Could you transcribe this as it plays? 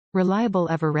Reliable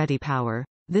EVEREADY power.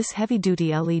 This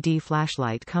heavy-duty LED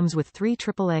flashlight comes with 3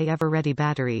 AAA Eveready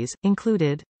batteries,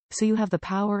 included, so you have the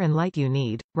power and light you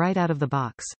need, right out of the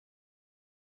box.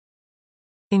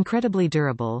 Incredibly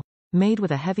durable. Made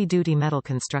with a heavy-duty metal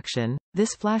construction,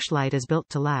 this flashlight is built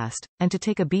to last, and to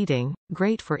take a beating,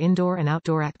 great for indoor and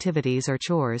outdoor activities or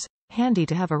chores, handy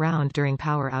to have around during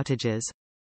power outages.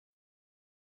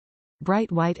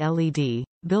 Bright white LED.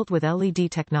 Built with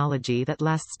LED technology that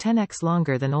lasts 10x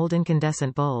longer than old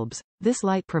incandescent bulbs, this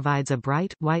light provides a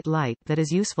bright, white light that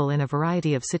is useful in a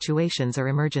variety of situations or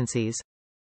emergencies.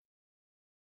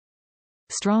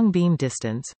 Strong beam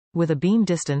distance. With a beam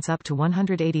distance up to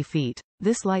 180 feet,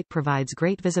 this light provides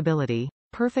great visibility,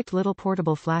 perfect little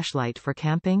portable flashlight for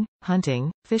camping,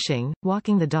 hunting, fishing,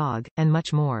 walking the dog, and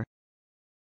much more.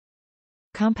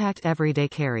 Compact everyday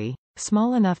carry.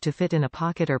 Small enough to fit in a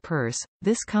pocket or purse,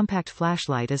 this compact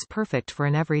flashlight is perfect for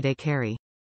an everyday carry.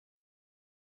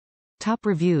 Top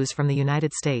reviews from the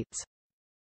United States.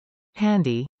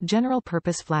 Handy,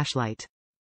 general-purpose flashlight.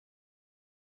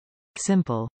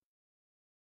 Simple.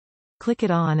 Click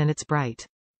it on and it's bright.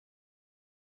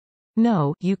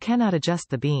 No, you cannot adjust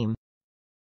the beam.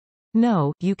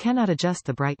 No, you cannot adjust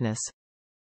the brightness.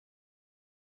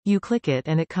 You click it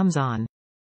and it comes on.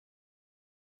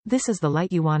 This is the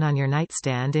light you want on your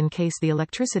nightstand in case the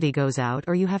electricity goes out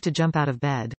or you have to jump out of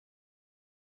bed.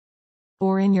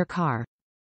 Or in your car.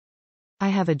 I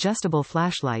have adjustable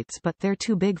flashlights but they're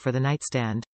too big for the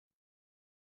nightstand.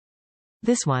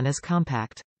 This one is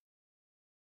compact.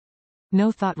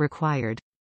 No thought required.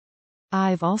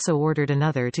 I've also ordered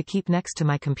another to keep next to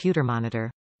my computer monitor.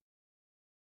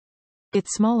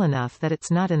 It's small enough that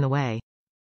it's not in the way.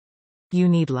 You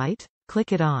need light?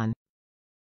 Click it on.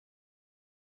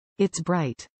 It's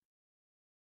bright.